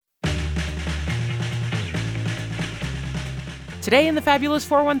Today in the Fabulous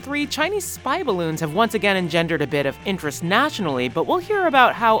 413, Chinese spy balloons have once again engendered a bit of interest nationally, but we'll hear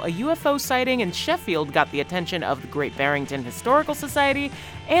about how a UFO sighting in Sheffield got the attention of the Great Barrington Historical Society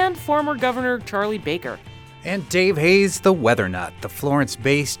and former Governor Charlie Baker. And Dave Hayes, the weather nut, the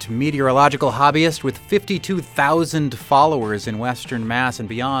Florence-based meteorological hobbyist with 52,000 followers in Western Mass and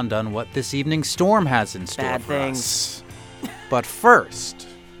beyond on what this evening's storm has in store Bad for things. us. But first...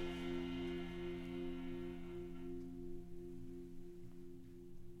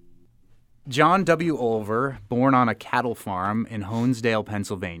 John W. Olver, born on a cattle farm in Honesdale,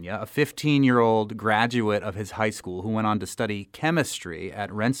 Pennsylvania, a 15-year-old graduate of his high school who went on to study chemistry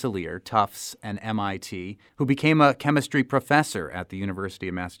at Rensselaer, Tufts, and MIT, who became a chemistry professor at the University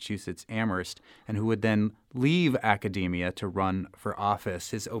of Massachusetts Amherst, and who would then leave academia to run for office.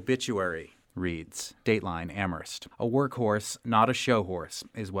 His obituary reads, Dateline, Amherst. A workhorse, not a show horse,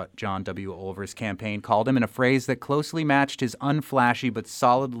 is what John W. Olver's campaign called him in a phrase that closely matched his unflashy but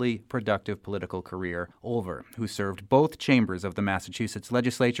solidly productive political career. Olver, who served both chambers of the Massachusetts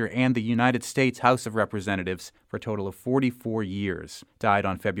legislature and the United States House of Representatives for a total of 44 years, died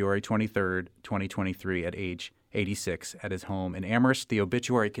on February 23, 2023 at age 86 at his home in Amherst. The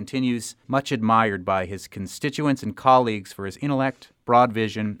obituary continues, much admired by his constituents and colleagues for his intellect, broad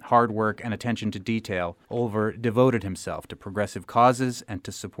vision, hard work, and attention to detail. Olver devoted himself to progressive causes and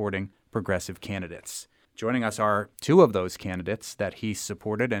to supporting progressive candidates. Joining us are two of those candidates that he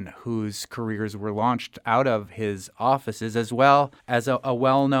supported and whose careers were launched out of his offices, as well as a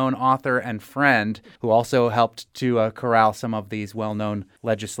well-known author and friend who also helped to corral some of these well-known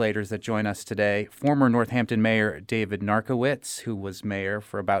legislators that join us today. Former Northampton Mayor David Narkowitz, who was mayor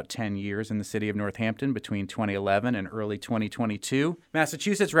for about 10 years in the city of Northampton between 2011 and early 2022.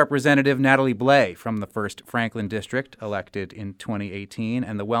 Massachusetts Representative Natalie Blais from the 1st Franklin District, elected in 2018,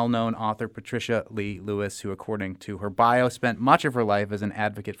 and the well-known author Patricia Lee Lewis, who, according to her bio, spent much of her life as an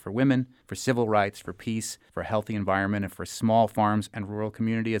advocate for women, for civil rights, for peace, for a healthy environment, and for small farms and rural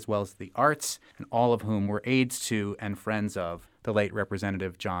community, as well as the arts, and all of whom were aides to and friends of the late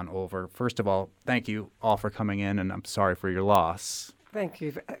Representative John Olver. First of all, thank you all for coming in, and I'm sorry for your loss. Thank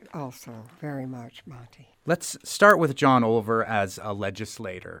you also very much, Monty. Let's start with John Olver as a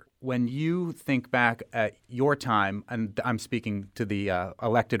legislator. When you think back at your time, and I'm speaking to the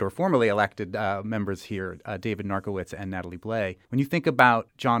elected or formerly elected members here, David Narkowitz and Natalie Blais, when you think about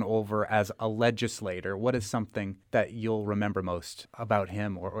John Olver as a legislator, what is something that you'll remember most about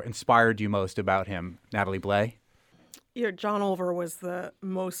him or inspired you most about him, Natalie Blais? John Olver was the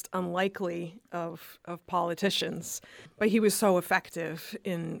most unlikely of politicians, but he was so effective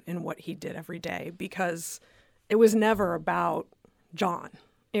in what he did every day because it was never about John.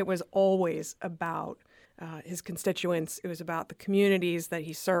 It was always about his constituents. It was about the communities that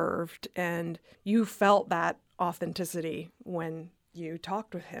he served, and you felt that authenticity when you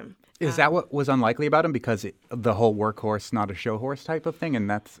talked with him. Is that what was unlikely about him? Because the whole workhorse, not a show horse type of thing, and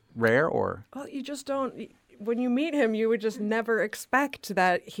that's rare, or? Well, you just don't. When you meet him, you would just never expect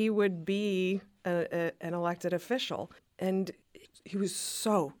that he would be an elected official. And he was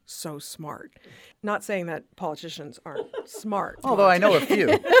so smart. Not saying that politicians aren't smart. Although I know a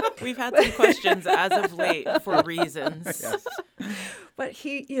few. We've had some questions as of late for reasons. Yes. But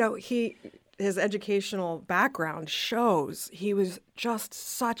his educational background shows he was just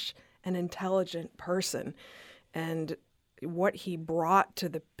such an intelligent person. And what he brought to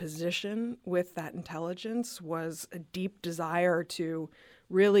the position with that intelligence was a deep desire to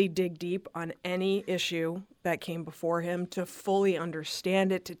really dig deep on any issue that came before him, to fully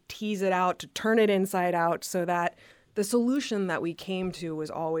understand it, to tease it out, to turn it inside out, so that the solution that we came to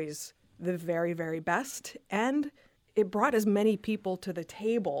was always the very, very best. And it brought as many people to the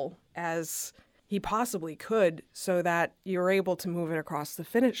table as he possibly could so that you're able to move it across the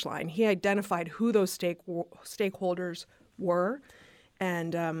finish line. He identified who those stakeholders were,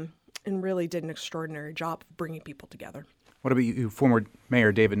 and really did an extraordinary job of bringing people together. What about you, former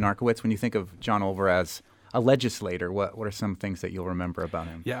Mayor David Narkowitz? When you think of John Olver as a legislator, what are some things that you'll remember about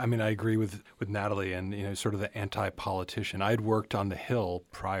him? Yeah, I mean, I agree with Natalie and, sort of the anti-politician. I'd worked on the Hill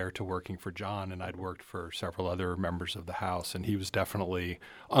prior to working for John, and I'd worked for several other members of the House, and he was definitely,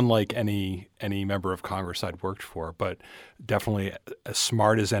 unlike any member of Congress I'd worked for, but definitely as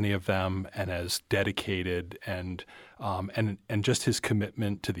smart as any of them and as dedicated and and just his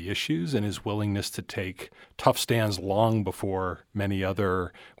commitment to the issues and his willingness to take tough stands long before many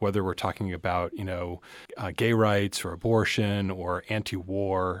other, whether we're talking about, gay rights or abortion or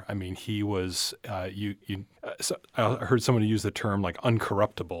anti-war. I mean, he was, so I heard someone use the term like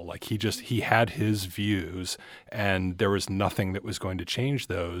uncorruptible. Like he had his views and there was nothing that was going to change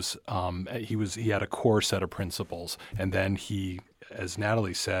those. He had a core set of principles, and then he, as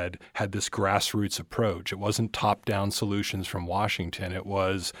Natalie said, had this grassroots approach. It wasn't top-down solutions from Washington. It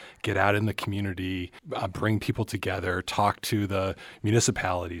was get out in the community, bring people together, talk to the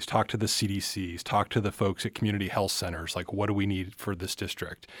municipalities, talk to the CDCs, talk to the folks at community health centers, like what do we need for this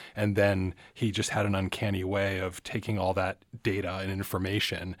district? And then he just had an uncanny way of taking all that data and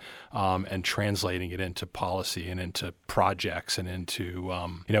information and translating it into policy and into projects and into,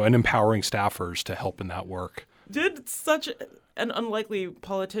 and empowering staffers to help in that work. Did such an unlikely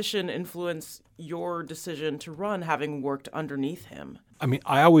politician influence your decision to run, having worked underneath him? I mean,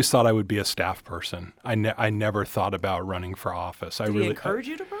 I always thought I would be a staff person. I never thought about running for office. Did he encourage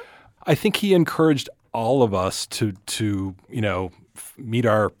you to run? I think he encouraged all of us to meet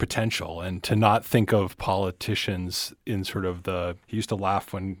our potential and to not think of politicians in sort of he used to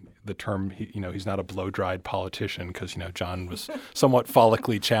laugh when the term, he's not a blow-dried politician because, John was somewhat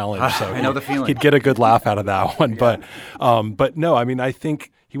follically challenged. So I know the feeling. He'd get a good laugh out of that one. Yeah. But no, I mean, I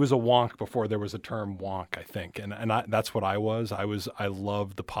think he was a wonk before there was a term wonk, I think. And that's what I was. I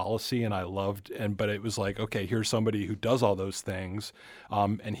loved the policy but it was like, okay, here's somebody who does all those things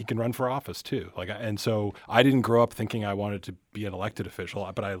and he can run for office too. And so I didn't grow up thinking I wanted to be an elected official,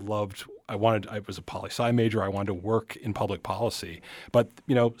 but I was a poli-sci major. I wanted to work in public policy. But,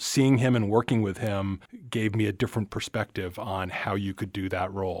 seeing him and working with him gave me a different perspective on how you could do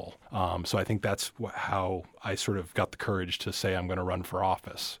that role. So I think that's how I sort of got the courage to say I'm going to run for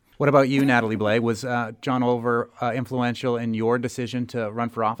office. What about you, Natalie Blais? Was John Olver influential in your decision to run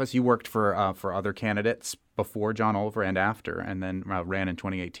for office? You worked for other candidates before John Olver and after, and then ran in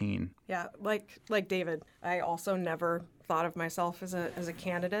 2018. Yeah, like David, I also never thought of myself as a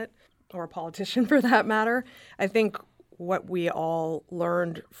candidate or a politician for that matter. I think what we all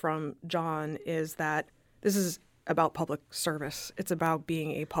learned from John is that this is about public service. It's about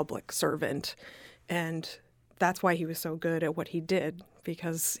being a public servant. And that's why he was so good at what he did,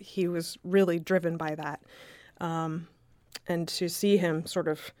 because he was really driven by that. And to see him sort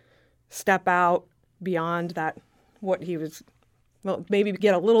of step out beyond that, what he was, maybe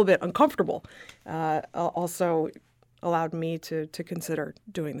get a little bit uncomfortable, also allowed me to consider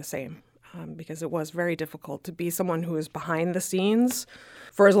doing the same. Because it was very difficult to be someone who was behind the scenes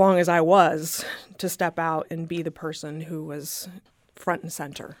for as long as I was, to step out and be the person who was front and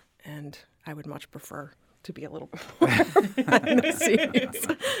center. And I would much prefer to be a little bit more behind the scenes.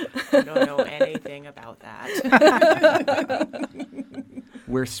 I don't know anything about that.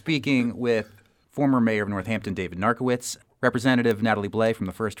 We're speaking with former mayor of Northampton, David Narkowitz, Representative Natalie Blais from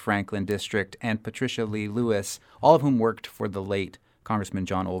the 1st Franklin District, and Patricia Lee Lewis, all of whom worked for the late Congressman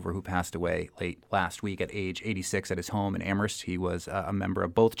John Olver, who passed away late last week at age 86 at his home in Amherst. He was a member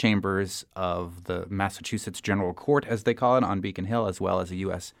of both chambers of the Massachusetts General Court, as they call it, on Beacon Hill, as well as a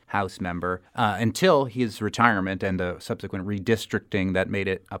U.S. House member, until his retirement and the subsequent redistricting that made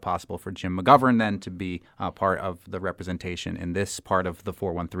it possible for Jim McGovern then to be part of the representation in this part of the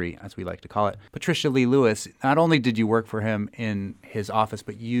 413, as we like to call it. Patricia Lee Lewis, not only did you work for him in his office,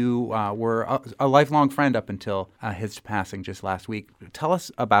 but you were a lifelong friend up until his passing just last week. Tell us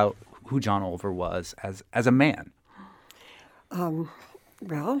about who John Olver was as a man.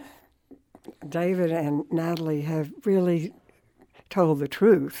 Well, David and Natalie have really told the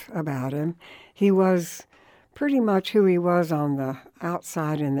truth about him. He was pretty much who he was on the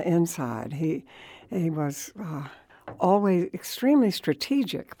outside and the inside. He was always extremely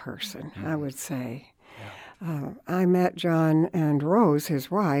strategic person, I would say. Yeah. I met John and Rose,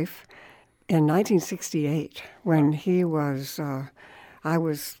 his wife, in 1968 when he was, I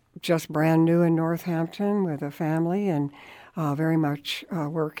was just brand new in Northampton with a family and very much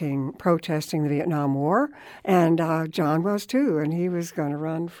protesting the Vietnam War. And John was too, and he was going to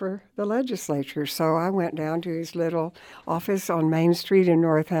run for the legislature. So I went down to his little office on Main Street in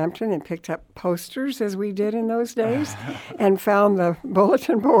Northampton and picked up posters, as we did in those days, and found the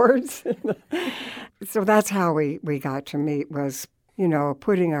bulletin boards. So that's how we got to meet, was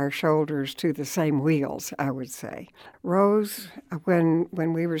putting our shoulders to the same wheels, I would say. Rose, when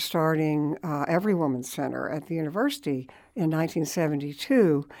we were starting Every Woman's Center at the university, in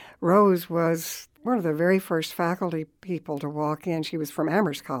 1972, Rose was one of the very first faculty people to walk in. She was from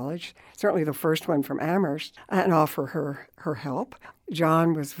Amherst College, certainly the first one from Amherst, and offer her help.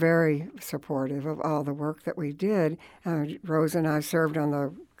 John was very supportive of all the work that we did. Rose and I served on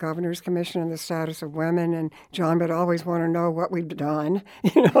the Governor's Commission on the Status of Women, and John would always want to know what we'd done.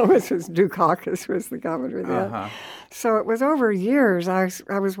 Mrs. Dukakis was the governor then. So it was over years. I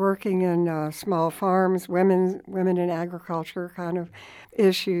was working in small farms, women in agriculture kind of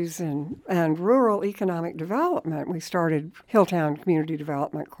issues, and rural economic development. We started Hilltown Community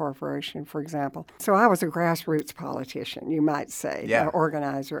Development Corporation, for example. So I was a grassroots politician, you might say, yeah.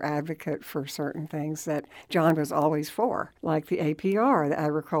 Organizer, advocate for certain things that John was always for, like the APR, the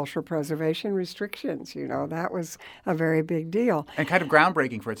Agricultural Preservation Restrictions. That was a very big deal. And kind of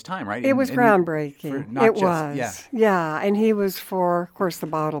groundbreaking for its time, right? It was groundbreaking. It was. Yeah. And he was for, of course, the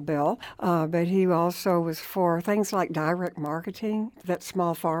bottle bill, but he also was for things like direct marketing that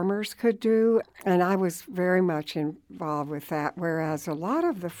small farmers could do. And I was very much involved with that, whereas a lot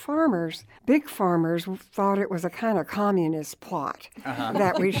of the farmers, big farmers, thought it was a kind of communist plot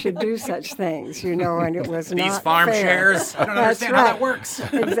that we should do such things, and it was not These farm fair. shares, I don't understand how that works.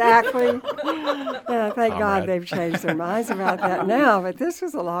 Exactly. Thank God they've changed their minds about that now, but this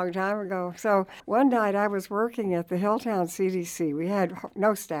was a long time ago. So one night I was working at the Hilltown CDC. We had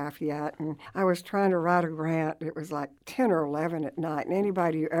no staff yet, and I was trying to write a grant. It was like 10 or 11 at night, and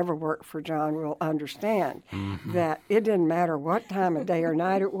anybody who ever worked for John will understand that it didn't matter what time of day or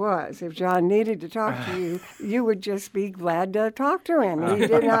night it was. If John needed to talk to you, you would just be glad to talk to him. He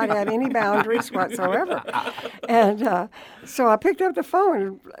did not have any boundaries whatsoever. And so I picked up the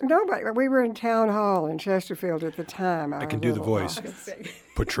phone. Nobody. We were in Town Hall in Chesterfield at the time. I can do the voice.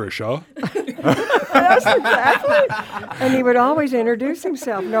 Patricia. Yes, exactly. And he would always introduce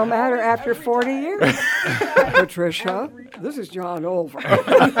himself, no matter after 40 years. Patricia, this is John Olver.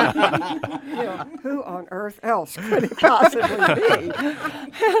 Who on earth else could it possibly be?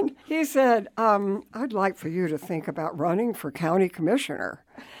 And he said, I'd like for you to think about running for county commissioner.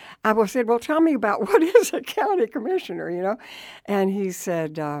 I said, well, tell me about what is a county commissioner, And he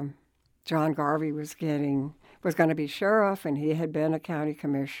said, John Garvey was going to be sheriff, and he had been a county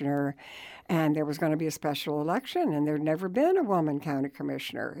commissioner, and there was going to be a special election, and there'd never been a woman county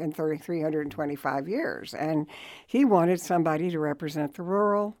commissioner in 325 years. And he wanted somebody to represent the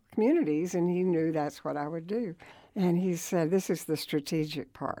rural communities, and he knew that's what I would do. And he said, this is the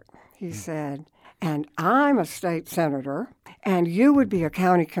strategic part. He said, and I'm a state senator, and you would be a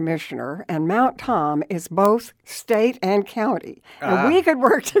county commissioner, and Mount Tom is both state and county. And we could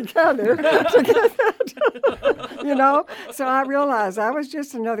work together to get that, So I realized I was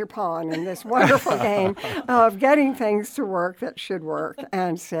just another pawn in this wonderful game of getting things to work that should work,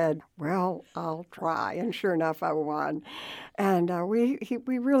 and said, well, I'll try. And sure enough, I won. And we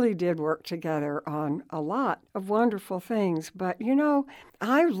really did work together on a lot of wonderful things. But,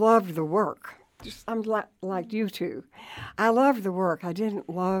 I loved the work. I'm like you two. I loved the work. I didn't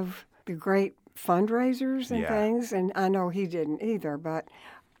love the great fundraisers and things, and I know he didn't either, but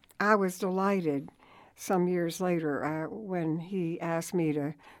I was delighted some years later when he asked me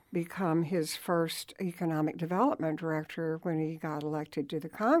to become his first economic development director when he got elected to the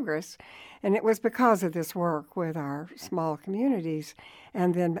Congress. And it was because of this work with our small communities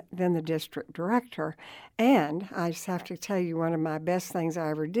and then the district director. And I just have to tell you, one of my best things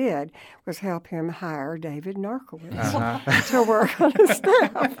I ever did was help him hire David Narkowitz to work on his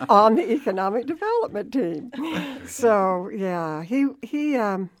staff on the economic development team. So, yeah, he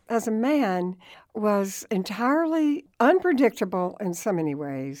as a man, was entirely unpredictable in so many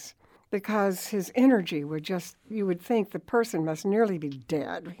ways because his energy would you would think the person must nearly be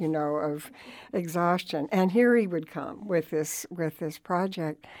dead, of exhaustion. And here he would come with this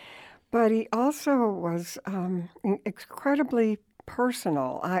project. But he also was incredibly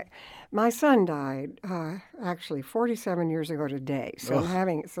personal. My son died actually 47 years ago today, so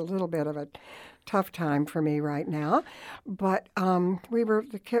it's a little bit of a tough time for me right now. But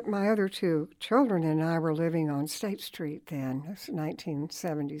my other two children and I were living on State Street then. It was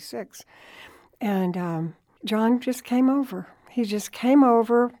 1976. And John just came over. He just came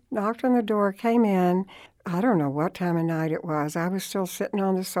over, knocked on the door, came in. I don't know what time of night it was. I was still sitting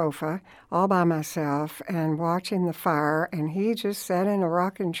on the sofa all by myself and watching the fire, and he just sat in a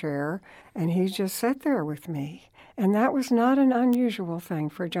rocking chair, and he just sat there with me. And that was not an unusual thing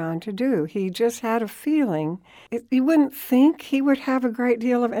for John to do. He just had a feeling. You wouldn't think he would have a great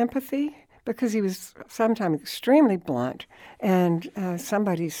deal of empathy, because he was sometimes extremely blunt. And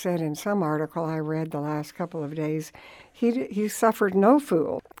somebody said in some article I read the last couple of days, he suffered no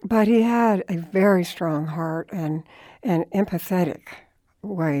fool, but he had a very strong heart and an empathetic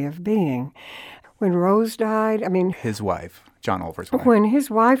way of being. When Rose died, His wife, John Olver's wife. when his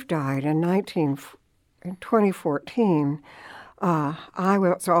wife died in 2014, I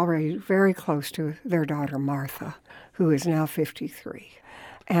was already very close to their daughter Martha, who is now 53.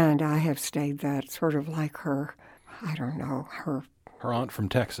 And I have stayed that sort of like her, I don't know, her aunt from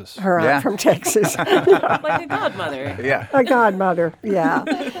Texas. aunt from Texas. Like a godmother. Yeah. A godmother, yeah.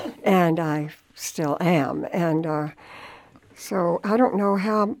 And I still am. And so I don't know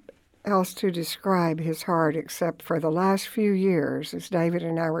how else to describe his heart except for the last few years, as David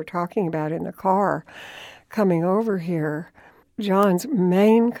and I were talking about in the car coming over here, John's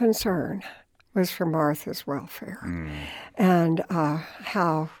main concern was for Martha's welfare and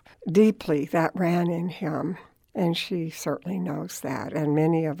how deeply that ran in him. And she certainly knows that. And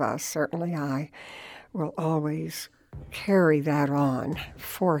many of us, certainly I, will always carry that on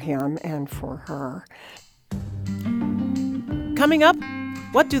for him and for her. Coming up,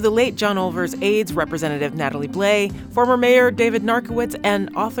 what do the late John Olver's aides, Representative Natalie Blais, former Mayor David Narkowitz,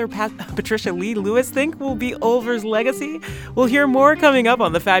 and author Patricia Lee Lewis think will be Olver's legacy? We'll hear more coming up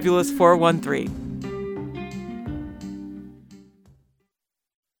on the Fabulous 413.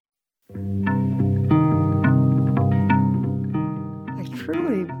 A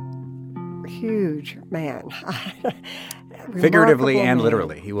truly huge man. Figuratively Remarkable and man.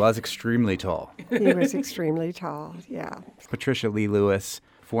 literally. He was extremely tall. He was extremely tall, yeah. Patricia Lee Lewis,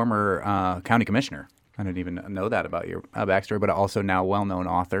 former county commissioner. I didn't even know that about your backstory, but also now well-known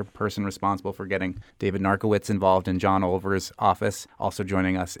author, person responsible for getting David Narkowitz involved in John Olver's office. Also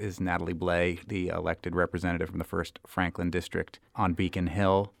joining us is Natalie Blais, the elected representative from the 1st Franklin District on Beacon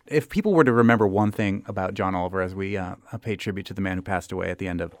Hill. If people were to remember one thing about John Olver as we pay tribute to the man who passed away at the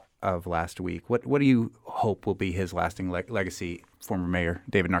end of last week, what do you hope will be his lasting legacy, former Mayor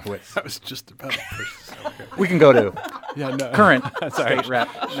David Narkowitz? I was just about to push this over. We can go to No. current state rep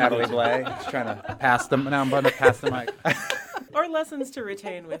Natalie Blais. Just trying to pass them. Now I'm going to pass the mic. Or lessons to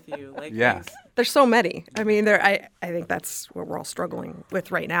retain with you. Like Yeah. things. There's so many. I think that's what we're all struggling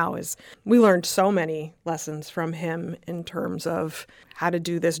with right now is we learned so many lessons from him in terms of how to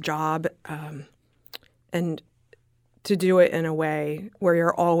do this job and to do it in a way where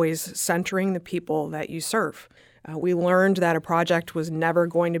you're always centering the people that you serve. We learned that a project was never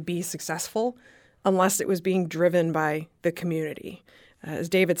going to be successful unless it was being driven by the community. As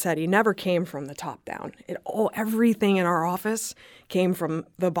David said, he never came from the top down. Everything in our office came from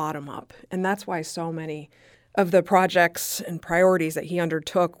the bottom up. And that's why so many of the projects and priorities that he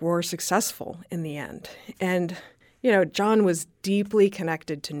undertook were successful in the end. And, John was deeply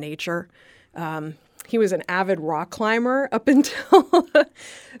connected to nature. He was an avid rock climber up until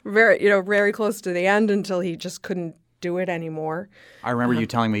very close to the end until he just couldn't do it anymore. I remember you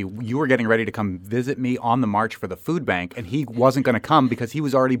telling me you were getting ready to come visit me on the march for the food bank, and he wasn't going to come because he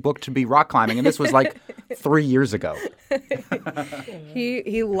was already booked to be rock climbing, and this was like 3 years ago.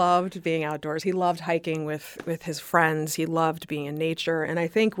 He loved being outdoors. He loved hiking with his friends. He loved being in nature. And I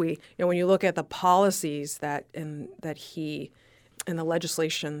think when you look at the policies that he and the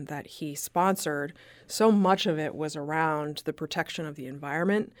legislation that he sponsored, so much of it was around the protection of the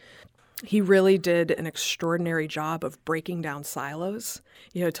environment. He really did an extraordinary job of breaking down silos,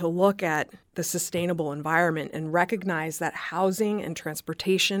 to look at the sustainable environment and recognize that housing and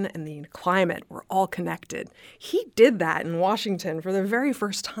transportation and the climate were all connected. He did that in Washington for the very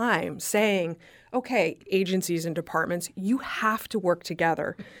first time, saying, okay, agencies and departments, you have to work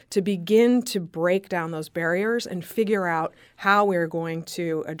together to begin to break down those barriers and figure out how we're going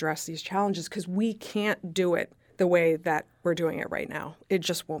to address these challenges because we can't do it the way that we're doing it right now. It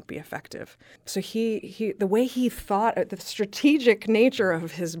just won't be effective. So the way he thought, the strategic nature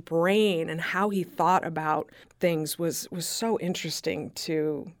of his brain and how he thought about things was so interesting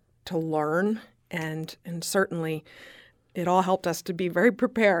to learn, and certainly it all helped us to be very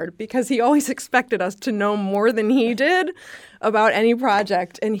prepared because he always expected us to know more than he did about any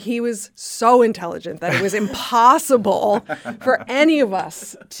project. And he was so intelligent that it was impossible for any of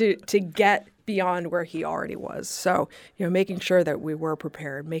us to get beyond where he already was. So, making sure that we were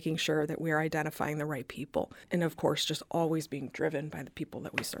prepared, making sure that we are identifying the right people, and of course, just always being driven by the people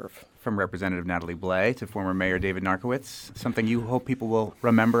that we serve. From Representative Natalie Blais to former Mayor David Narkowitz, something you hope people will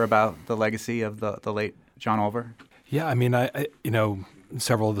remember about the legacy of the late John Olver? Yeah, I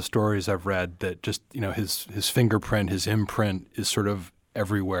several of the stories I've read that just, his fingerprint, his imprint is sort of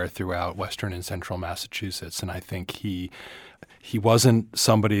everywhere throughout Western and Central Massachusetts. And I think he He wasn't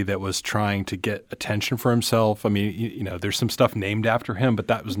somebody that was trying to get attention for himself. I mean, there's some stuff named after him, but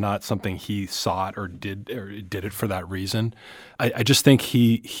that was not something he sought or did it for that reason. I just think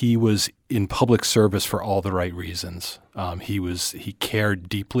he was in public service for all the right reasons. He cared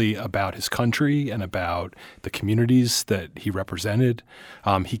deeply about his country and about the communities that he represented.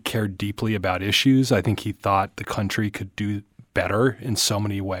 He cared deeply about issues. I think he thought the country could do better in so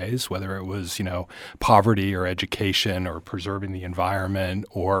many ways, whether it was, poverty or education or preserving the environment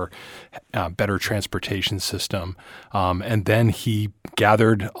or better transportation system. And then he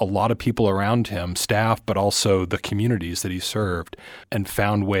gathered a lot of people around him, staff, but also the communities that he served, and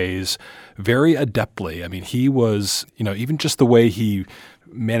found ways very adeptly. I mean, he was, even just the way he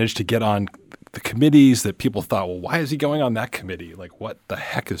managed to get on the committees that people thought, well, why is he going on that committee? Like, what the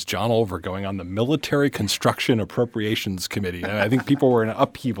heck is John Olver going on the Military Construction Appropriations Committee? And I think people were in an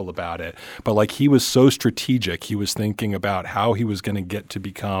upheaval about it. But he was so strategic. He was thinking about how he was going to get to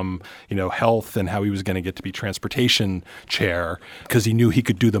become, health, and how he was going to get to be transportation chair, because he knew he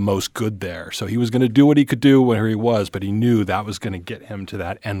could do the most good there. So he was going to do what he could do where he was, but he knew that was going to get him to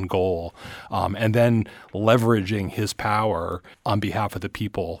that end goal. And then leveraging his power on behalf of the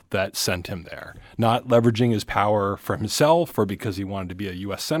people that sent him there. Not leveraging his power for himself or because he wanted to be a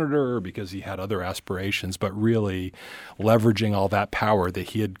U.S. senator or because he had other aspirations, but really leveraging all that power that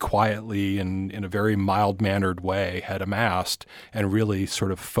he had quietly and in a very mild-mannered way had amassed, and really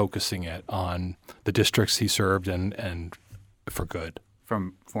sort of focusing it on the districts he served and for good.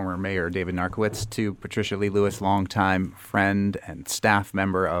 From former Mayor David Narkowitz to Patricia Lee Lewis, longtime friend and staff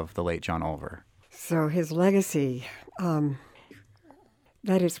member of the late John Olver. So his legacy,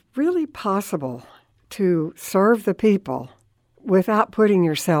 that it's really possible to serve the people without putting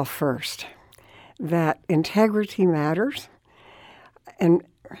yourself first, that integrity matters. And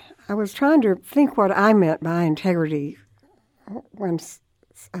I was trying to think what I meant by integrity when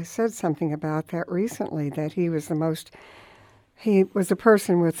I said something about that recently, that he was the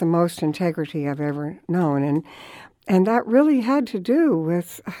person with the most integrity I've ever known. And that really had to do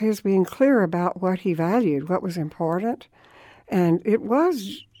with his being clear about what he valued, what was important. And it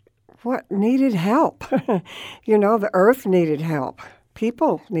was what needed help. The earth needed help.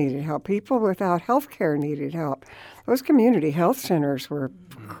 People needed help. People without health care needed help. Those community health centers were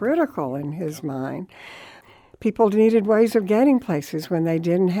critical in his mind. People needed ways of getting places when they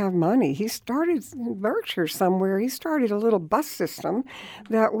didn't have money. He started in Berkshire somewhere. He started a little bus system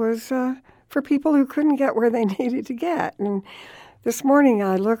that was for people who couldn't get where they needed to get. And this morning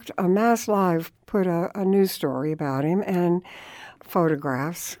I looked, Mass Live put a news story about him and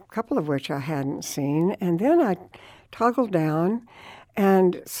photographs, a couple of which I hadn't seen. And then I toggled down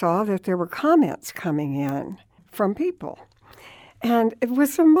and saw that there were comments coming in from people. And it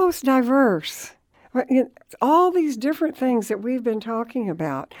was the most diverse. All these different things that we've been talking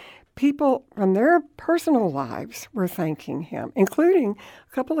about, people from their personal lives were thanking him, including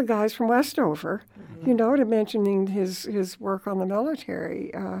a couple of guys from Westover, to mentioning his work on the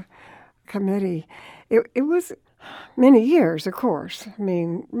military committee. It was many years, of course. I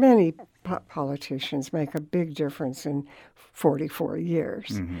mean, many politicians make a big difference in 44 years.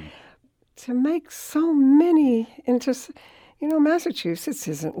 Mm-hmm. To make so many into, Massachusetts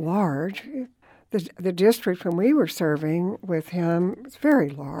isn't large. The district when we were serving with him was very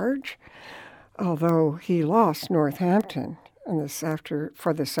large, although he lost Northampton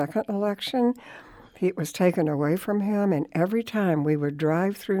for the second election. It was taken away from him, and every time we would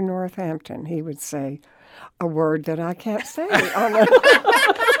drive through Northampton, he would say a word that I can't say.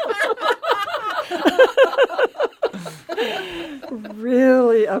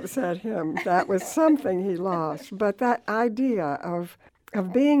 Really upset him. That was something he lost. But that idea of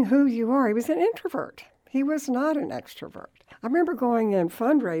being who you are, he was an introvert. He was not an extrovert. I remember going in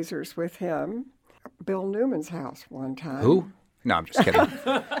fundraisers with him, Bill Newman's house one time. Who? No, I'm just kidding.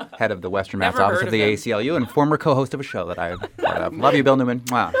 Head of the Western Mass Office of the ACLU and former co-host of a show that I love you, Bill Newman.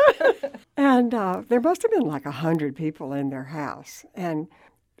 Wow. And there must have been like 100 people in their house. And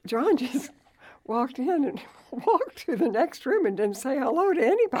John just walked in and walked to the next room and didn't say hello to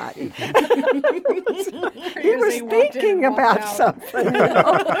anybody. He was thinking about something.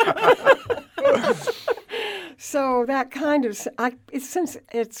 So that kind of, since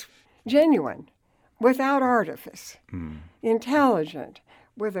it's genuine, without artifice, intelligent,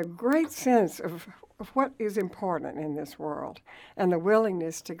 with a great sense of what is important in this world and the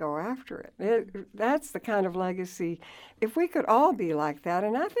willingness to go after it. That's the kind of legacy. If we could all be like that,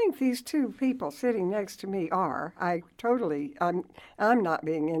 and I think these two people sitting next to me are. I'm not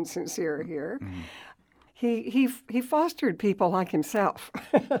being insincere here. Mm-hmm. He fostered people like himself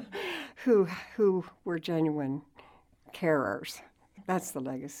who were genuine carers. That's the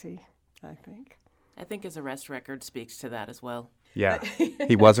legacy, I think. I think his arrest record speaks to that as well. Yeah.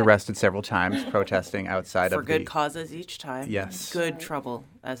 He was arrested several times protesting outside For of good causes each time. Yes. Good trouble,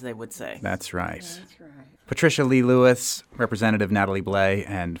 as they would say. That's right. That's right. Patricia Lee Lewis, Representative Natalie Blais,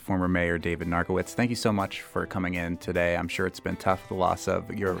 and former Mayor David Narkowitz, thank you so much for coming in today. I'm sure it's been tough, the loss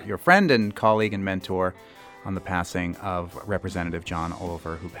of your friend and colleague and mentor on the passing of Representative John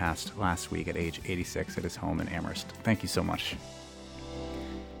Olver, who passed last week at age 86 at his home in Amherst. Thank you so much.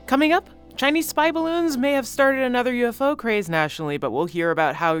 Coming up, Chinese spy balloons may have started another UFO craze nationally, but we'll hear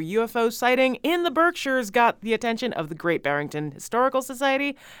about how UFO sighting in the Berkshires got the attention of the Great Barrington Historical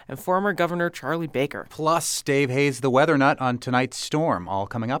Society and former Governor Charlie Baker. Plus, Dave Hayes, the weather nut on tonight's storm, all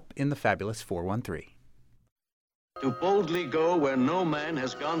coming up in the Fabulous 413. To boldly go where no man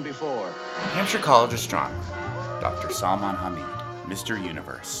has gone before. Hampshire College astronomer, Dr. Salman Hamid, Mr.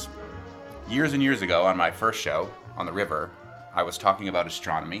 Universe. Years and years ago on my first show, On the River, I was talking about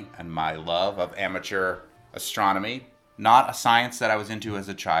astronomy and my love of amateur astronomy. Not a science that I was into as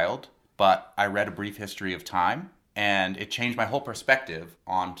a child, but I read A Brief History of Time, and it changed my whole perspective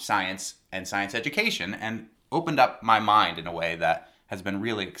on science and science education and opened up my mind in a way that has been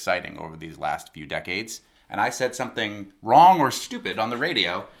really exciting over these last few decades. And I said something wrong or stupid on the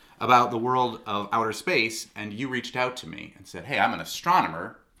radio about the world of outer space, and you reached out to me and said, hey, I'm an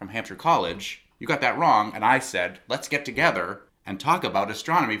astronomer from Hampshire College. You got that wrong. And I said, let's get together and talk about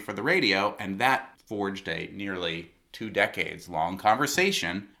astronomy for the radio. And that forged a nearly 2 decades long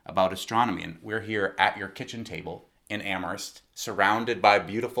conversation about astronomy. And we're here at your kitchen table in Amherst, surrounded by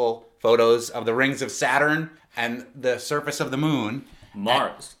beautiful photos of the rings of Saturn and the surface of the moon.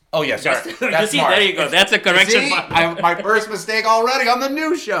 Mars. Oh, yeah, sorry. That's see, Mars. there you go. That's a correction. See? My first mistake already on the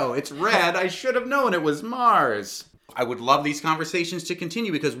new show. It's red. I should have known it was Mars. I would love these conversations to continue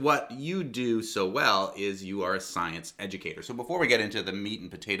because what you do so well is you are a science educator. So before we get into the meat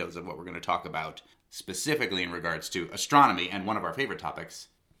and potatoes of what we're going to talk about specifically in regards to astronomy and one of our favorite topics,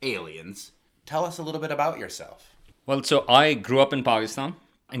 aliens, tell us a little bit about yourself. Well, so I grew up in Pakistan,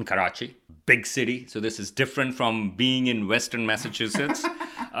 in Karachi, big city. So this is different from being in Western Massachusetts,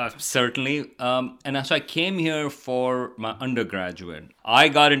 certainly. And so I came here for my undergraduate. I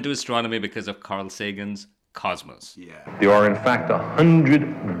got into astronomy because of Carl Sagan's Cosmos. Yeah. There are, in fact,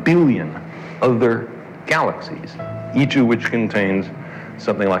 100 billion other galaxies, each of which contains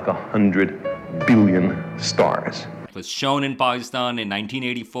something like 100 billion stars. It was shown in Pakistan in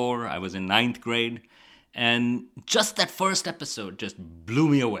 1984. I was in 9th grade. And just that first episode just blew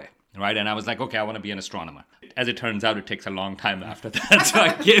me away, right? And I was like, okay, I want to be an astronomer. As it turns out, it takes a long time after that. So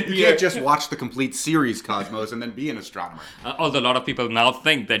I came You here. can't just watch the complete series Cosmos and then be an astronomer. Although a lot of people now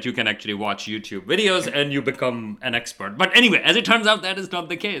think that you can actually watch YouTube videos and you become an expert. But anyway, as it turns out, that is not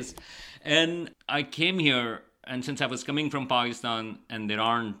the case. And I came here, and since I was coming from Pakistan, and there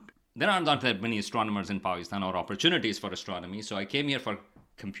aren't not that many astronomers in Pakistan or opportunities for astronomy, so I came here for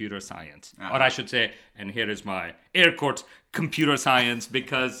computer science. Or I should say, and here is my air quotes, computer science,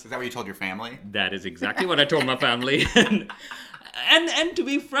 because Is that what you told your family? that is exactly what I told my family. And to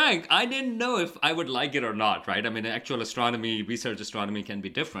be frank, I didn't know if I would like it or not, right? I mean, actual astronomy, research astronomy can be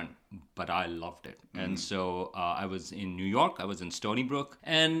different, but I loved it. And so I was in New York, I was in Stony Brook,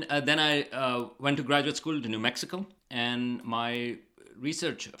 and then I went to graduate school to New Mexico, and my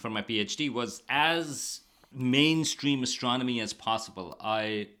research for my PhD was as mainstream astronomy as possible.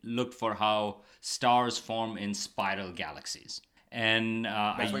 I looked for how stars form in spiral galaxies. And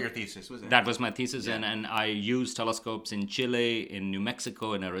That's what your thesis was in. that was my thesis, and I used telescopes in Chile, in New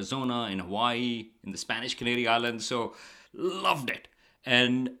Mexico, in Arizona, in Hawaii, in the Spanish Canary Islands, so loved it.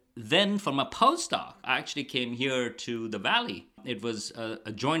 And then for my postdoc, I actually came here to the Valley. It was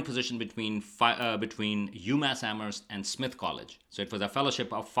a joint position between UMass Amherst and Smith College. So it was a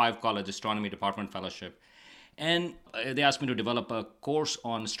fellowship of 5-college astronomy department fellowship. And they asked me to develop a course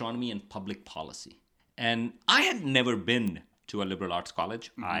on astronomy and public policy. And I had never been to a liberal arts college.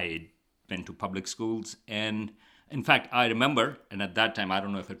 I went to public schools. And in fact, I remember, and at that time, I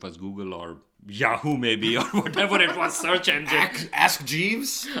don't know if it was Google or Yahoo maybe, or whatever it was, search engine. Ask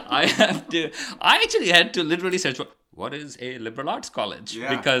Jeeves? I actually had to literally search for, what is a liberal arts college?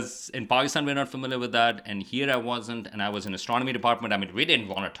 Yeah. Because in Pakistan, we're not familiar with that. And here I wasn't. And I was in astronomy department. I mean, we didn't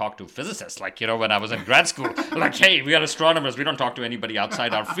want to talk to physicists. Like, when I was in grad school, like, hey, we are astronomers. We don't talk to anybody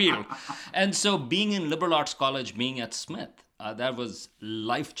outside our field. And so being in liberal arts college, being at Smith, that was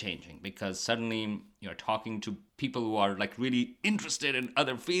life-changing because suddenly you're talking to people who are like really interested in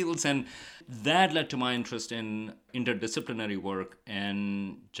other fields, and that led to my interest in interdisciplinary work.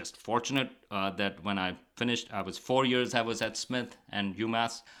 And just fortunate that when I finished, I was 4 years I was at Smith and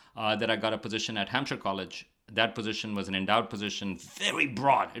UMass, that I got a position at Hampshire College that position was an endowed position, very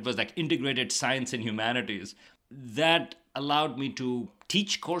broad. It was like integrated science and humanities. That allowed me to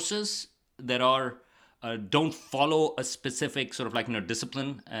teach courses that are don't follow a specific sort of like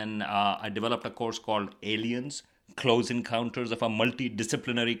discipline. And I developed a course called Aliens, Close Encounters of a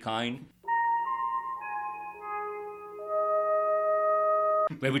Multidisciplinary Kind,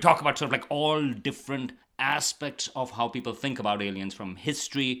 where we talk about sort of like all different aspects of how people think about aliens, from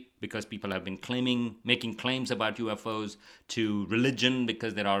history, because people have been making claims about UFOs, to religion,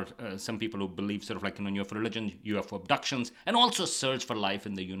 because there are some people who believe sort of like in UFO religion, UFO abductions, and also search for life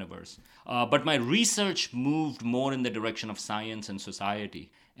in the universe. But my research moved more in the direction of science and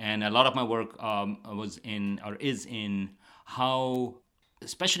society. And a lot of my work is in how,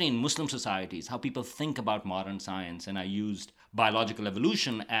 especially in Muslim societies, how people think about modern science. And I used biological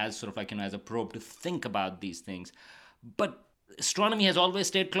evolution as sort of like, as a probe to think about these things. But astronomy has always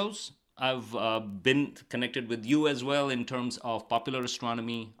stayed close. I've been connected with you as well in terms of popular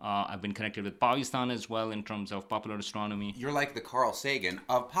astronomy. I've been connected with Pakistan as well in terms of popular astronomy. You're like the Carl Sagan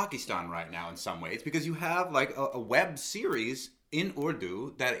of Pakistan right now in some ways, because you have like a web series in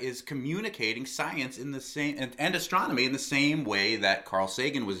Urdu that is communicating science in the same and astronomy in the same way that Carl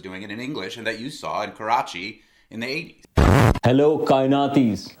Sagan was doing it in English and that you saw in Karachi in the 80s. Hello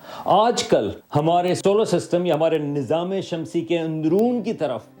कायनातीस, आजकल हमारे solar system या हमारे निज़ाम शमसी के अंदरून की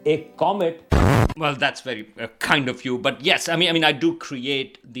तरफ एक comet. Well, that's very kind of you, but yes, I mean I do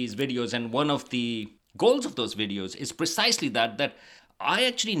create these videos, and one of the goals of those videos is precisely that I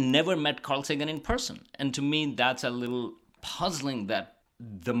actually never met Carl Sagan in person. And to me, that's a little puzzling, that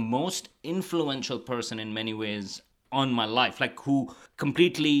the most influential person in many ways on my life, like who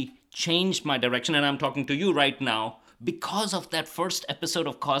completely changed my direction, and I'm talking to you right now, because of that first episode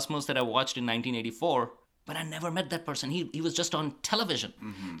of Cosmos that I watched in 1984, but I never met that person. He was just on television.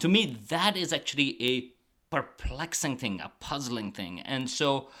 Mm-hmm. To me, that is actually a perplexing thing, a puzzling thing. And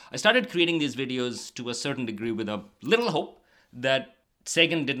so I started creating these videos to a certain degree with a little hope that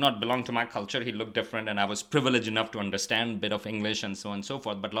Sagan did not belong to my culture. He looked different, and I was privileged enough to understand a bit of English and so on and so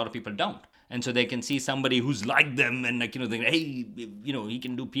forth, but a lot of people don't. And so they can see somebody who's like them and like, think, hey, he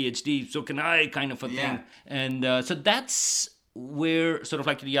can do PhD, so can I, kind of a thing. And so that's where sort of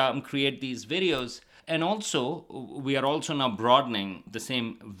like, create these videos. And also, we are also now broadening the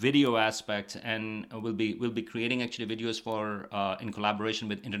same video aspect, and we'll be creating actually videos for in collaboration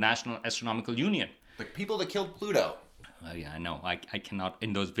with International Astronomical Union. The people that killed Pluto. Oh, yeah, I know. I cannot,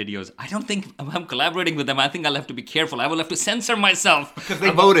 in those videos, I don't think I'm collaborating with them. I think I'll have to be careful. I will have to censor myself. Because they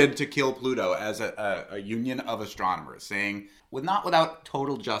voted to kill Pluto as a union of astronomers, saying, not without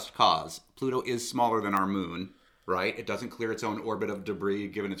total just cause, Pluto is smaller than our moon, right? It doesn't clear its own orbit of debris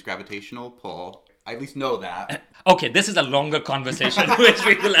given its gravitational pull. I at least know that. Okay, this is a longer conversation which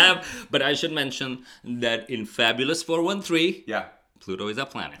we will have. But I should mention that in Fabulous 413... Yeah. Pluto is a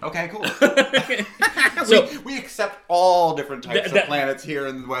planet. Okay, cool. So we accept all different types of planets here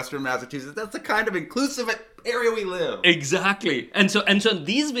in Western Massachusetts. That's the kind of inclusive area we live. Exactly. And so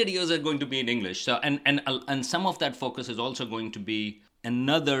these videos are going to be in English. So and some of that focus is also going to be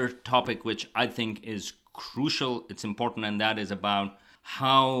another topic which I think is crucial. It's important, and that is about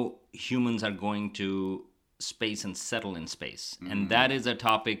how humans are going to space and settle in space. Mm-hmm. And that is a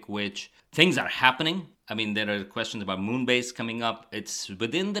topic which things are happening. I mean, there are questions about moon base coming up. It's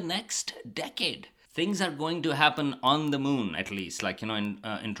within the next decade. Things are going to happen on the moon, at least, like,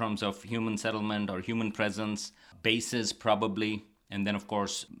 in terms of human settlement or human presence, bases probably, and then, of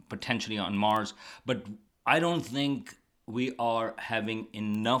course, potentially on Mars. But I don't think we are having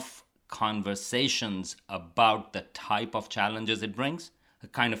enough conversations about the type of challenges it brings, the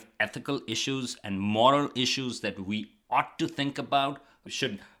kind of ethical issues and moral issues that we ought to think about.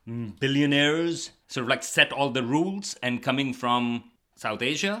 Should billionaires sort of like set all the rules? And coming from South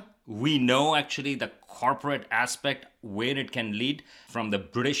Asia, we know actually the corporate aspect where it can lead, from the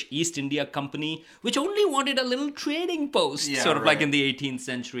British East India Company, which only wanted a little trading post, like in the 18th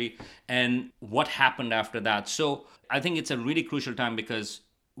century, and what happened after that. So I think it's a really crucial time, because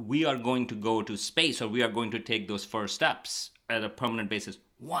we are going to go to space, or we are going to take those first steps at a permanent basis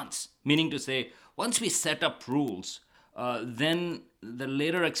once. Meaning to say, once we set up rules, then the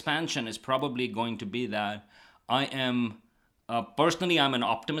later expansion is probably going to be that I am, personally, I'm an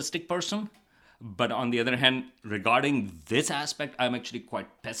optimistic person. But on the other hand, regarding this aspect, I'm actually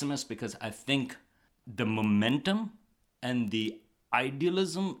quite pessimist, because I think the momentum and the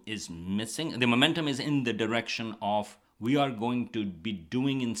idealism is missing. The momentum is in the direction of we are going to be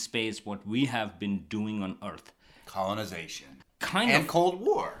doing in space what we have been doing on Earth. Colonization. And Cold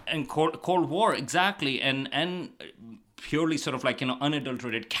War. And Cold War, exactly. And purely sort of like,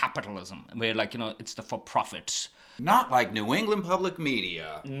 unadulterated capitalism, where like, it's the for profits. Not like New England public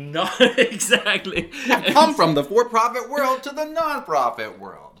media. Not exactly. I've come from the for-profit world to the non-profit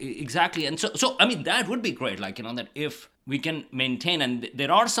world. Exactly. And so I mean, that would be great, like, that if we can maintain, and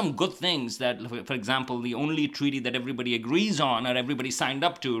there are some good things that, for example, the only treaty that everybody agrees on or everybody signed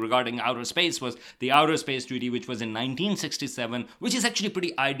up to regarding outer space was the Outer Space Treaty, which was in 1967, which is actually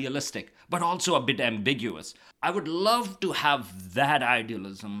pretty idealistic, but also a bit ambiguous. I would love to have that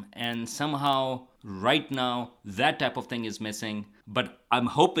idealism, and somehow right now that type of thing is missing. But I'm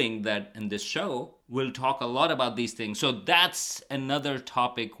hoping that in this show we'll talk a lot about these things. So that's another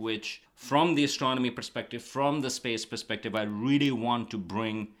topic which, from the astronomy perspective, from the space perspective, I really want to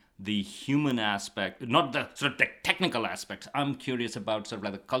bring the human aspect, not the sort of the technical aspects. I'm curious about sort of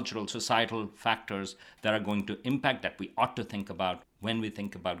like the cultural, societal factors that are going to impact, that we ought to think about when we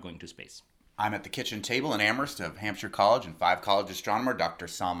think about going to space. I'm at the kitchen table in Amherst of Hampshire College and Five College astronomer Dr.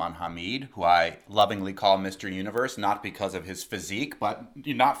 Salman Hamid, who I lovingly call Mr. Universe, not because of his physique, but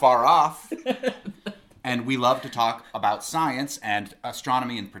you're not far off. And we love to talk about science and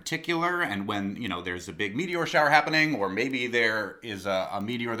astronomy in particular, and when, there's a big meteor shower happening, or maybe there is a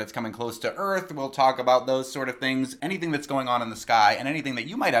meteor that's coming close to Earth, we'll talk about those sort of things, anything that's going on in the sky, and anything that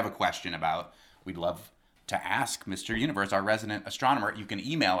you might have a question about. We'd love to ask Mr. Universe, our resident astronomer. You can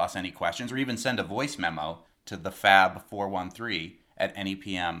email us any questions, or even send a voice memo to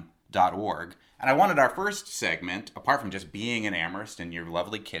thefab413@nepm.org. And I wanted our first segment, apart from just being in Amherst in your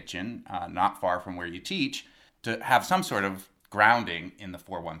lovely kitchen, not far from where you teach, to have some sort of grounding in the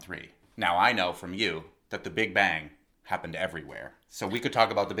 413. Now, I know from you that the Big Bang happened everywhere. So we could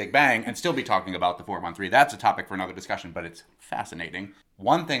talk about the Big Bang and still be talking about the 413. That's a topic for another discussion, but it's fascinating.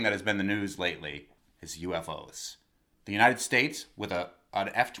 One thing that has been the news lately is UFOs. The United States, with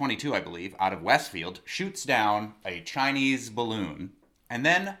an F-22, I believe, out of Westfield, shoots down a Chinese balloon, and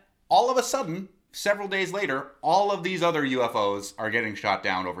then all of a sudden, several days later, all of these other UFOs are getting shot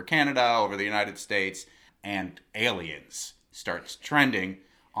down over Canada, over the United States, and aliens starts trending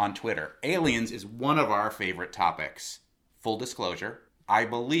on Twitter. Aliens is one of our favorite topics. Full disclosure, I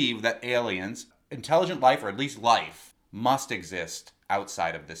believe that aliens, intelligent life, or at least life, must exist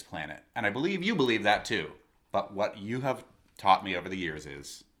outside of this planet. And I believe you believe that too. But what you have taught me over the years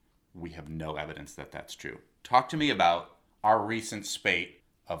is we have no evidence that that's true. Talk to me about our recent spate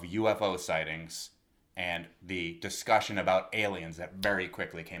of UFO sightings and the discussion about aliens that very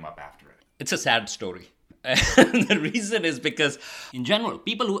quickly came up after it. It's a sad story. And the reason is because, in general,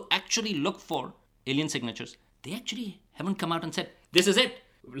 people who actually look for alien signatures, they actually haven't come out and said, this is it.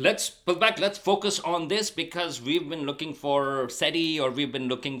 Let's pull back, let's focus on this because we've been looking for SETI or we've been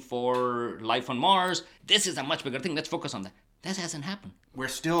looking for life on Mars. This is a much bigger thing. Let's focus on that. That hasn't happened. We're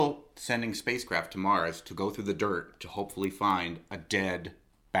still sending spacecraft to Mars to go through the dirt to hopefully find a dead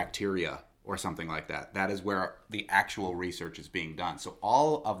bacteria or something like that. That is where the actual research is being done. So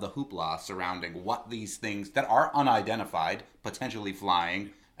all of the hoopla surrounding what these things that are unidentified, potentially flying,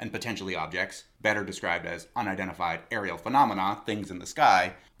 and potentially objects, better described as unidentified aerial phenomena, things in the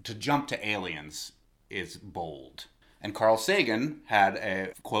sky, to jump to aliens is bold. And Carl Sagan had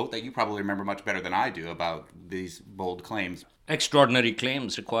a quote that you probably remember much better than I do about these bold claims. Extraordinary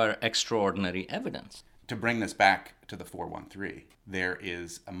claims require extraordinary evidence. To bring this back to the 413, there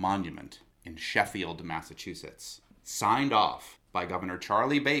is a monument in Sheffield, Massachusetts, signed off by Governor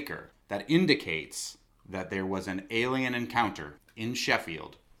Charlie Baker, that indicates that there was an alien encounter in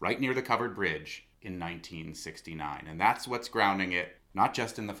Sheffield, right near the covered bridge, in 1969. And that's what's grounding it, not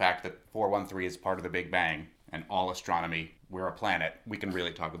just in the fact that 413 is part of the Big Bang, and all astronomy, we're a planet, we can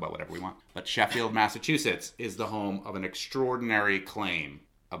really talk about whatever we want. But Sheffield, Massachusetts is the home of an extraordinary claim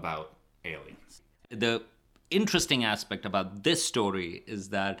about aliens. The interesting aspect about this story is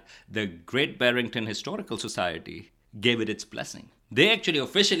that the Great Barrington Historical Society gave it its blessing. They actually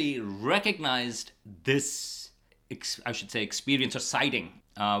officially recognized this, experience or sighting,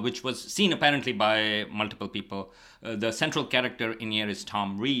 which was seen apparently by multiple people. The central character in here is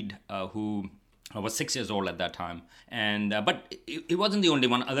Tom Reed, who was 6 years old at that time. And but it wasn't the only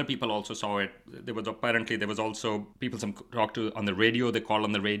one. Other people also saw it. There was also people some talked to on the radio. They called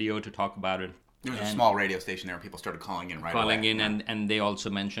on the radio to talk about it. There was a small radio station there where people started calling in away. And they also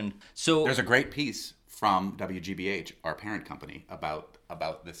mentioned. So there's a great piece from WGBH, our parent company,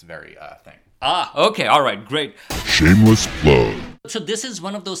 about this very thing. Okay, all right, great. Shameless plug. So this is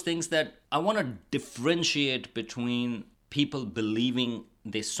one of those things that I want to differentiate between people believing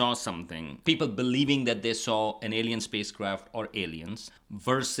they saw something, people believing that they saw an alien spacecraft or aliens,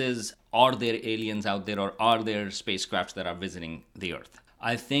 versus are there aliens out there or are there spacecrafts that are visiting the Earth?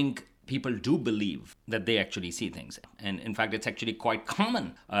 I think people do believe that they actually see things. And in fact, it's actually quite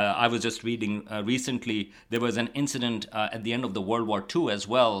common. I was just reading recently, there was an incident at the end of the World War II as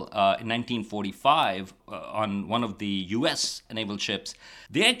well, in 1945, on one of the US naval ships.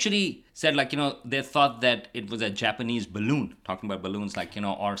 They actually said, they thought that it was a Japanese balloon, talking about balloons,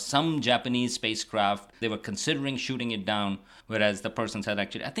 or some Japanese spacecraft. They were considering shooting it down, whereas the person said,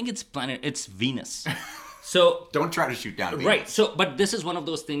 actually, I think it's Venus. So don't try to shoot down Venus. Right. So, but this is one of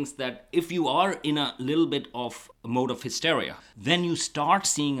those things that if you are in a little bit of a mode of hysteria, then you start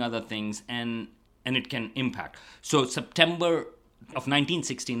seeing other things and it can impact. So September of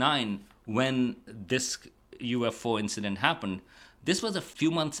 1969, when this UFO incident happened, this was a few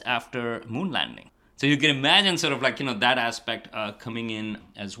months after moon landing. So you can imagine sort of that aspect coming in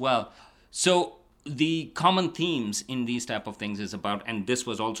as well. So the common themes in these type of things is about, and this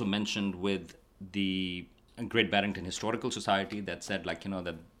was also mentioned with the Great Barrington Historical Society, that said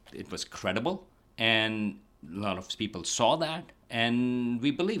that it was credible, and a lot of people saw that, and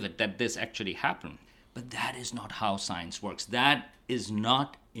we believe it, that this actually happened. But that is not how science works. That is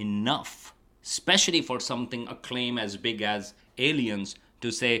not enough, especially for something, a claim as big as aliens,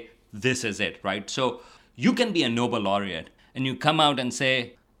 to say this is it, right? So you can be a Nobel laureate and you come out and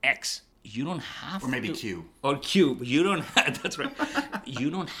say X. You don't have to. Or maybe Q. Or Q. You don't have, that's right. You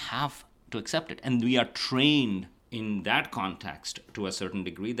don't have to accept it. And we are trained in that context to a certain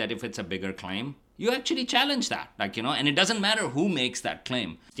degree that if it's a bigger claim, you actually challenge that. And it doesn't matter who makes that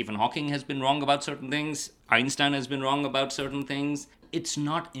claim. Stephen Hawking has been wrong about certain things. Einstein has been wrong about certain things. It's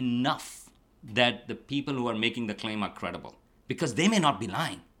not enough that the people who are making the claim are credible, because they may not be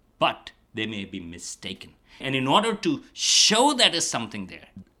lying, but they may be mistaken. And in order to show that is something there,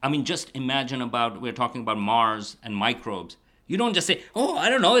 just imagine we're talking about Mars and microbes. You don't just say, oh, I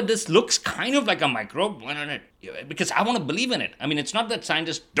don't know, this looks kind of like a microbe. Why not? Because I want to believe in it. It's not that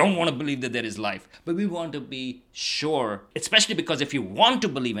scientists don't want to believe that there is life, but we want to be sure, especially because if you want to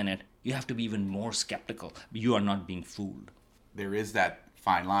believe in it, you have to be even more skeptical. You are not being fooled. There is that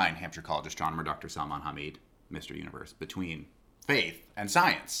fine line, Hampshire College astronomer Dr. Salman Hamid, Mr. Universe, between faith and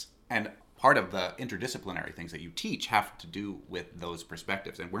science. And part of the interdisciplinary things that you teach have to do with those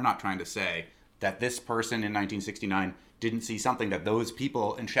perspectives. And we're not trying to say that this person in 1969 didn't see something, that those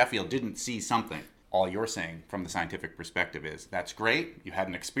people in Sheffield didn't see something. All you're saying from the scientific perspective is, that's great, you had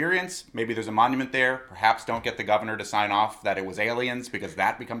an experience, maybe there's a monument there, perhaps don't get the governor to sign off that it was aliens, because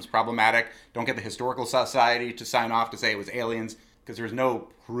that becomes problematic. Don't get the Historical Society to sign off to say it was aliens, because there's no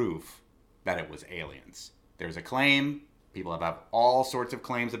proof that it was aliens. There's a claim. People have all sorts of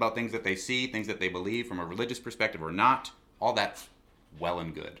claims about things that they see, things that they believe from a religious perspective or not. All that's well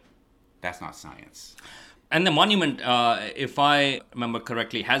and good. That's not science. And the monument, if I remember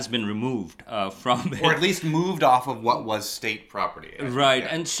correctly, has been removed from it. Or at least moved off of what was state property. Right.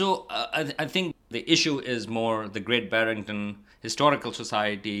 And so I think the issue is more the Great Barrington Historical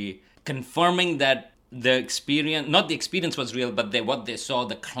Society confirming that the experience, not the experience was real, but what they saw,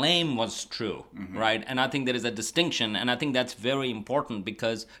 the claim was true, right? And I think there is a distinction, and I think that's very important,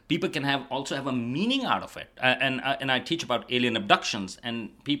 because people can also have a meaning out of it. And I teach about alien abductions,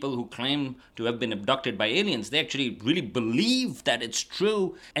 and people who claim to have been abducted by aliens, they actually really believe that it's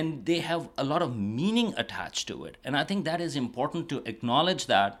true, and they have a lot of meaning attached to it. And I think that is important to acknowledge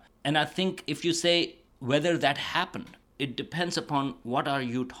that. And I think if you say whether that happened, it depends upon what are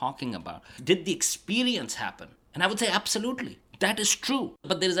you talking about. Did the experience happen? And I would say absolutely. That is true.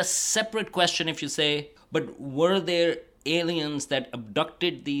 But there is a separate question if you say, but were there aliens that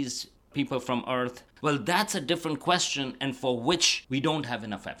abducted these people from Earth? Well, that's a different question, and for which we don't have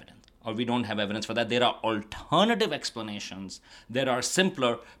enough evidence. Or we don't have evidence for that. There are alternative explanations that are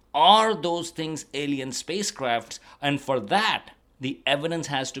simpler. Are those things alien spacecrafts? And for that, the evidence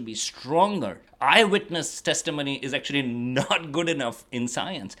has to be stronger. Eyewitness testimony is actually not good enough in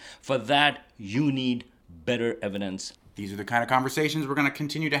science. For that, you need better evidence. These are the kind of conversations we're going to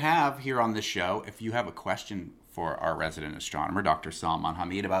continue to have here on this show. If you have a question for our resident astronomer, Dr. Salman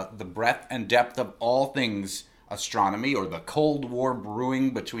Hamid, about the breadth and depth of all things astronomy, or the Cold War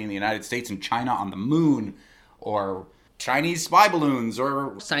brewing between the United States and China on the moon, or Chinese spy balloons,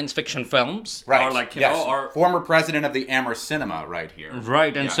 or science fiction films, right? Or or former president of the Amherst Cinema, right here.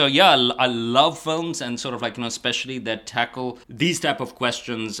 Right, and so I love films, and sort of especially that tackle these type of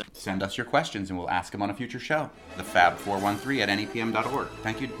questions. Send us your questions, and we'll ask them on a future show. The Fab413@nepm.org.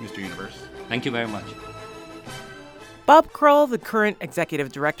 Thank you, Mr. Universe. Thank you very much. Bob Krull, the current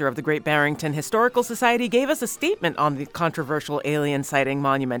executive director of the Great Barrington Historical Society, gave us a statement on the controversial alien sighting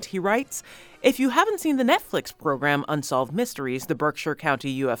monument. He writes, If you haven't seen the Netflix program Unsolved Mysteries, the Berkshire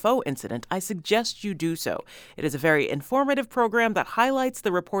County UFO incident, I suggest you do so. It is a very informative program that highlights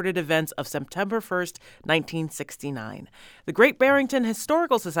the reported events of September 1st, 1969. The Great Barrington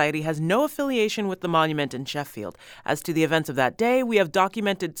Historical Society has no affiliation with the monument in Sheffield. As to the events of that day, we have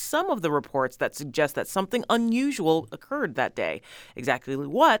documented some of the reports that suggest that something unusual occurred that day. Exactly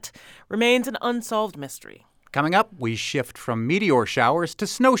what remains an unsolved mystery. Coming up, we shift from meteor showers to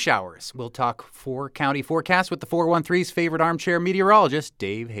snow showers. We'll talk 4-county forecast with the 413's favorite armchair meteorologist,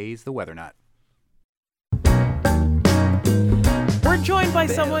 Dave Hayes, the Weather Nut. We're joined by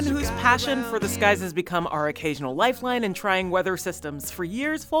someone whose passion for the skies has become our occasional lifeline in trying weather systems. For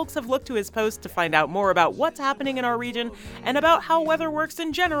years, folks have looked to his post to find out more about what's happening in our region and about how weather works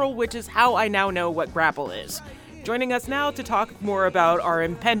in general, which is how I now know what grapple is. Joining us now to talk more about our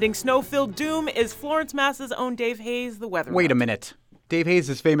impending snow-filled doom is Florence, Mass's own Dave Hayes, the Weather Wait Nut. a minute. Dave Hayes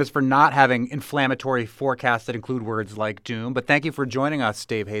is famous for not having inflammatory forecasts that include words like doom, but thank you for joining us,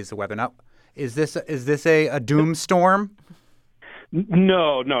 Dave Hayes, the Weather Nut. Is this a doom storm?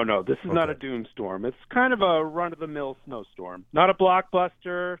 No. This is not a doom storm. It's kind of a run-of-the-mill snowstorm. Not a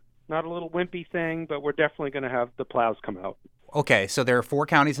blockbuster, not a little wimpy thing, but we're definitely going to have the plows come out. Okay, so there are 4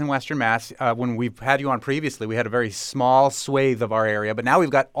 counties in Western Mass. When we've had you on previously, we had a very small swathe of our area, but now we've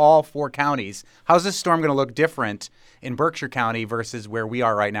got all 4 counties. How's this storm going to look different in Berkshire County versus where we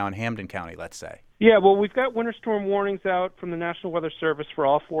are right now in Hampden County, let's say? Yeah, well, we've got winter storm warnings out from the National Weather Service for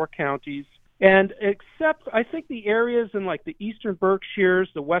all 4 counties. And except, I think the areas in like the eastern Berkshires,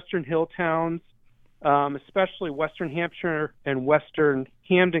 the western hill towns, especially western Hampshire and western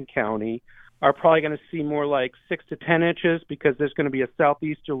Hampden County, are probably going to see more like 6 to 10 inches because there's going to be a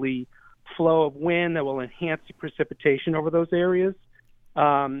southeasterly flow of wind that will enhance the precipitation over those areas.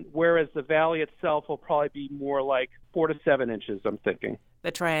 Whereas the valley itself will probably be more like 4 to 7 inches, I'm thinking. The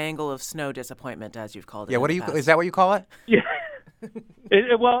triangle of snow disappointment, as you've called it. Yeah, is that what you call it? Yeah.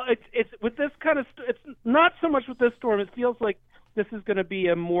 It's with this kind of it's not so much with this storm. It feels like this is going to be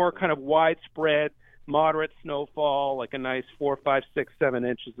a more kind of widespread, moderate snowfall, like a nice 4, 5, 6, 7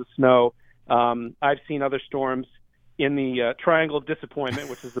 inches of snow. I've seen other storms in the Triangle of Disappointment,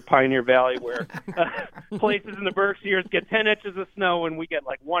 which is the Pioneer Valley, where places in the Berkshires get 10 inches of snow and we get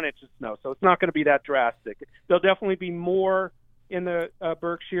like 1 inch of snow. So it's not going to be that drastic. There'll definitely be more in the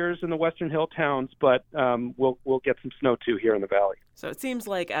Berkshires and the Western Hill towns, but we'll get some snow too here in the valley. So it seems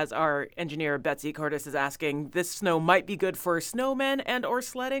like, as our engineer Betsy Curtis is asking, this snow might be good for snowmen and or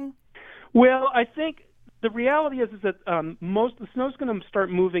sledding? Well, I think the reality is that most of the snow's going to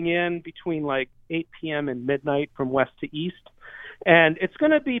start moving in between like 8 p.m. and midnight from west to east. And it's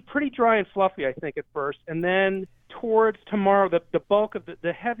going to be pretty dry and fluffy, I think, at first. And then towards tomorrow, the bulk of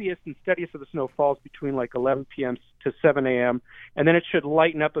the heaviest and steadiest of the snow falls between like 11 p.m. to 7 a.m. And then it should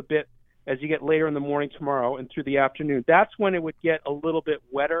lighten up a bit as you get later in the morning tomorrow and through the afternoon. That's when it would get a little bit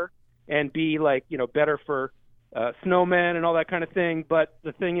wetter and be like, better for snowmen and all that kind of thing. But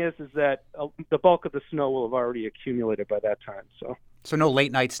the thing is that the bulk of the snow will have already accumulated by that time. So no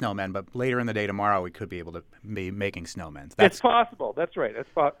late night snowmen, but later in the day tomorrow we could be able to be making snowmen. It's possible. That's right.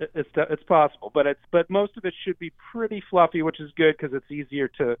 It's possible, but most of it should be pretty fluffy, which is good because it's easier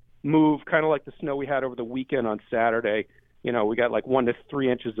to move. Kind of like the snow we had over the weekend on Saturday. We got like 1 to 3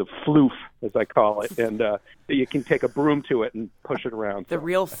 inches of floof, as I call it, and you can take a broom to it and push it around. The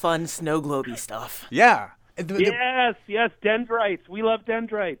real fun snow globey stuff. Yeah. Yes, dendrites. We love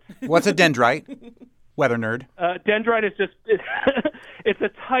dendrites. What's a dendrite? Weather nerd. Dendrite is just it's a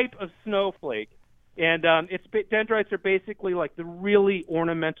type of snowflake, and dendrites are basically like the really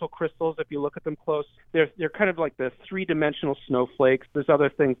ornamental crystals. If you look at them close, they're kind of like the 3-dimensional snowflakes. There's other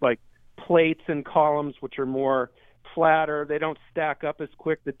things like plates and columns, which are more flatter. They don't stack up as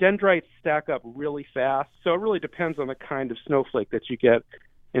quick. The dendrites stack up really fast, so it really depends on the kind of snowflake that you get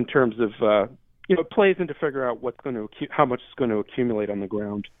in terms of it plays into figure out how much is going to accumulate on the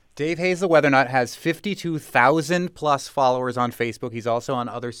ground. Dave Hayes, the Weather Nut, has 52,000 plus followers on Facebook. He's also on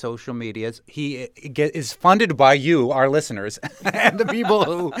other social medias. He is funded by you, our listeners, and the people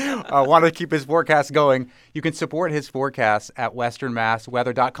who want to keep his forecast going. You can support his forecasts at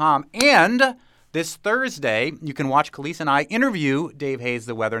westernmassweather.com. And this Thursday, you can watch Khalees and I interview Dave Hayes,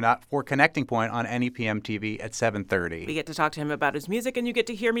 the Weather Nut, for Connecting Point on NEPM TV at 7:30. We get to talk to him about his music, and you get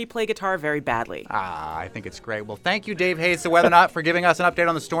to hear me play guitar very badly. I think it's great. Well, thank you, Dave Hayes, the Weather Nut, for giving us an update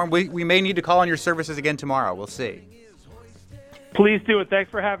on the storm. We may need to call on your services again tomorrow. We'll see. Please do, and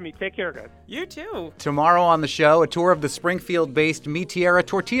thanks for having me. Take care, guys. You too. Tomorrow on the show, a tour of the Springfield-based Mi Tierra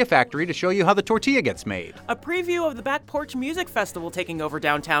Tortilla Factory to show you how the tortilla gets made. A preview of the Back Porch Music Festival taking over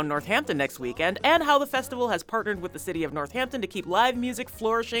downtown Northampton next weekend, and how the festival has partnered with the city of Northampton to keep live music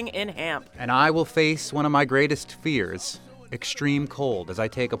flourishing in Hamp. And I will face one of my greatest fears, extreme cold, as I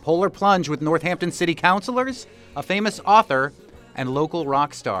take a polar plunge with Northampton city councilors, a famous author, and local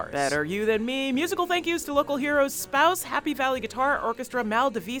rock stars. Better you than me. Musical thank yous to local heroes Spouse, Happy Valley Guitar Orchestra, Mal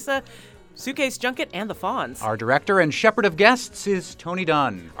Devisa, Suitcase Junket, and the Fawns. Our director and shepherd of guests is Tony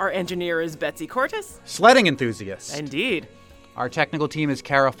Dunn. Our engineer is Betsy Cortis. Sledding enthusiast. Indeed. Our technical team is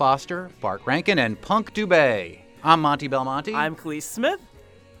Kara Foster, Bart Rankin, and Punk Dubé. I'm Monty Belmonte. I'm Clese Smith.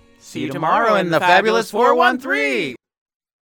 See you tomorrow in the Fabulous 413.